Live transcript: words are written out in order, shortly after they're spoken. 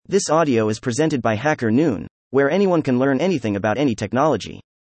This audio is presented by Hacker Noon, where anyone can learn anything about any technology.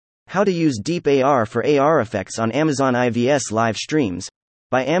 How to use DeepAR for AR effects on Amazon IVS live streams,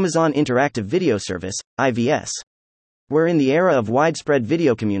 by Amazon Interactive Video Service, IVS. We're in the era of widespread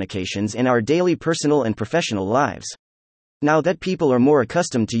video communications in our daily personal and professional lives. Now that people are more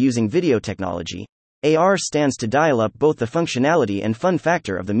accustomed to using video technology, AR stands to dial up both the functionality and fun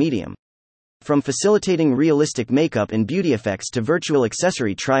factor of the medium. From facilitating realistic makeup and beauty effects to virtual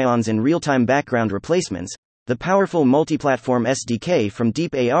accessory try-ons and real-time background replacements, the powerful multi-platform SDK from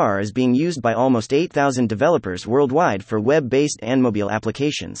DeepAR is being used by almost 8,000 developers worldwide for web-based and mobile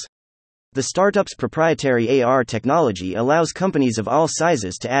applications. The startup's proprietary AR technology allows companies of all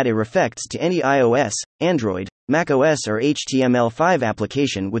sizes to add AR effects to any iOS, Android, macOS or HTML5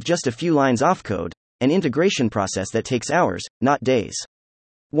 application with just a few lines of code, an integration process that takes hours, not days.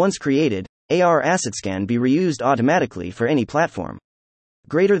 Once created, AR assets can be reused automatically for any platform.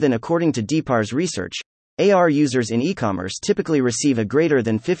 According to DeepAR's research, AR users in e-commerce typically receive a greater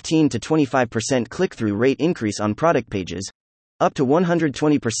than 15 to 25% click-through rate increase on product pages, up to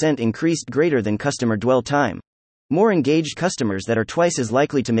 120% increased greater than customer dwell time, more engaged customers that are twice as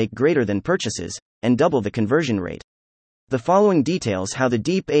likely to make greater than purchases, and double the conversion rate. The following details how the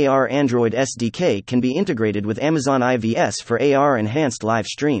DeepAR Android SDK can be integrated with Amazon IVS for AR enhanced live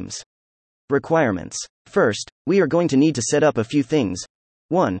streams. Requirements. First, we are going to need to set up a few things.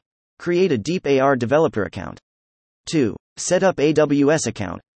 1. Create a DeepAR developer account. 2. Set up AWS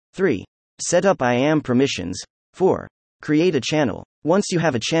account. 3. Set up IAM permissions. 4. Create a channel. Once you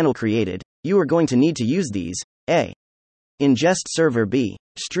have a channel created, you are going to need to use these. A. Ingest server. B.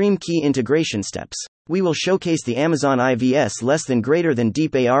 Stream key integration steps. We will showcase the Amazon IVS less than greater than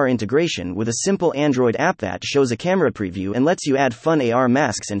DeepAR integration with a simple Android app that shows a camera preview and lets you add fun AR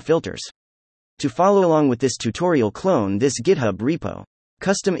masks and filters. To follow along with this tutorial, clone this GitHub repo.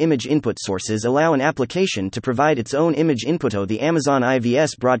 Custom image input sources allow an application to provide its own image input to the Amazon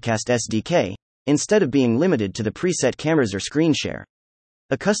IVS Broadcast SDK, instead of being limited to the preset cameras or screen share.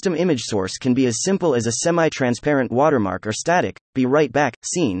 A custom image source can be as simple as a semi-transparent watermark or static, be right back,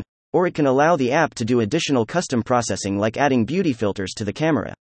 scene, or it can allow the app to do additional custom processing like adding beauty filters to the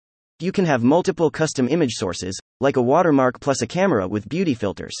camera. You can have multiple custom image sources, like a watermark plus a camera with beauty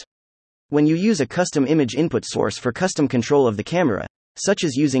filters. When you use a custom image input source for custom control of the camera, such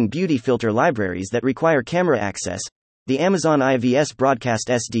as using beauty filter libraries that require camera access, the Amazon IVS Broadcast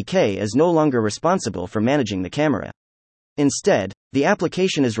SDK is no longer responsible for managing the camera. Instead, the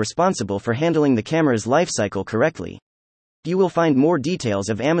application is responsible for handling the camera's lifecycle correctly. You will find more details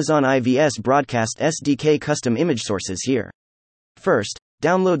of Amazon IVS Broadcast SDK custom image sources here. First,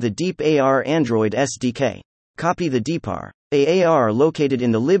 download the DeepAR Android SDK. Copy the DeepAR AR located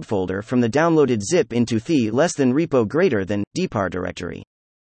in the lib folder from the downloaded zip into the less than repo greater than DeepAR directory.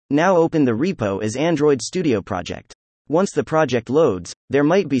 Now open the repo as Android Studio project. Once the project loads, there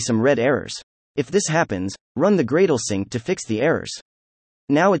might be some red errors. If this happens, run the Gradle sync to fix the errors.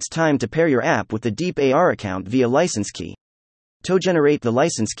 Now it's time to pair your app with the DeepAR account via license key. To generate the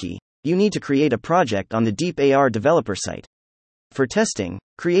license key, you need to create a project on the DeepAR developer site. For testing,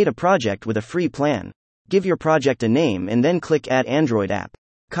 create a project with a free plan. Give your project a name and then click Add Android App.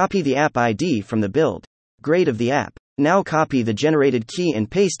 Copy the app ID from the build grade of the app. Now copy the generated key and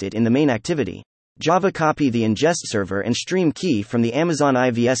paste it in the main activity. Java. Copy the ingest server and stream key from the Amazon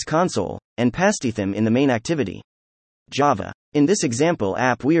IVS console, and paste them in the main activity. Java. In this example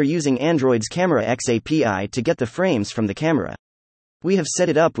app we are using Android's Camera X API to get the frames from the camera. We have set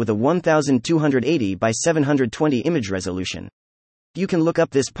it up with a 1280 by 720 image resolution. You can look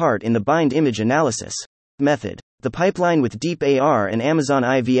up this part in the bind image analysis method. The pipeline with DeepAR and Amazon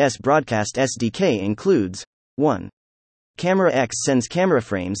IVS Broadcast SDK includes 1. Camera X sends camera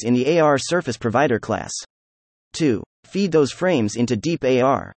frames in the AR Surface Provider class. 2. Feed those frames into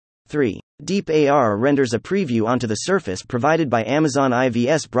DeepAR. 3. DeepAR renders a preview onto the surface provided by Amazon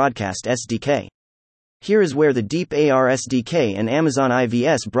IVS Broadcast SDK. Here is where the DeepAR SDK and Amazon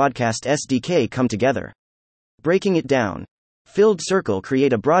IVS Broadcast SDK come together. Breaking it down. Filled circle.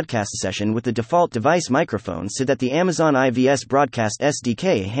 Create a broadcast session with the default device microphone so that the Amazon IVS Broadcast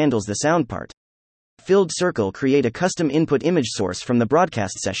SDK handles the sound part. Filled circle. Create a custom input image source from the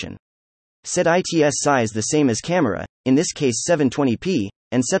broadcast session. Set ITS size the same as camera, in this case 720p,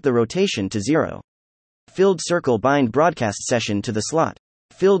 and set the rotation to 0. Filled circle. Bind broadcast session to the slot.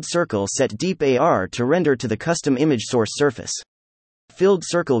 Filled circle. Set DeepAR to render to the custom image source surface. Filled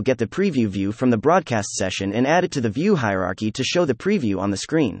circle. Get the preview view from the broadcast session and add it to the view hierarchy to show the preview on the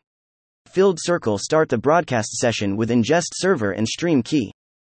screen. Filled circle. Start the broadcast session with ingest server and stream key.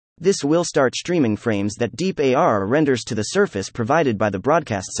 This will start streaming frames that DeepAR renders to the surface provided by the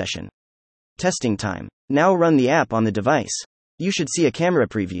broadcast session. Testing time. Now run the app on the device. You should see a camera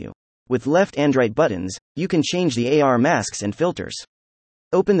preview. With left and right buttons, you can change the AR masks and filters.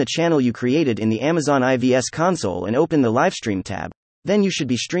 Open the channel you created in the Amazon IVS console and open the Livestream tab. Then you should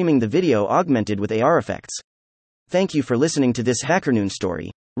be streaming the video augmented with AR effects. Thank you for listening to this HackerNoon story,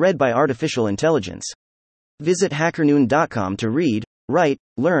 read by Artificial Intelligence. Visit hackernoon.com to read, write,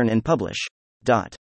 learn and publish.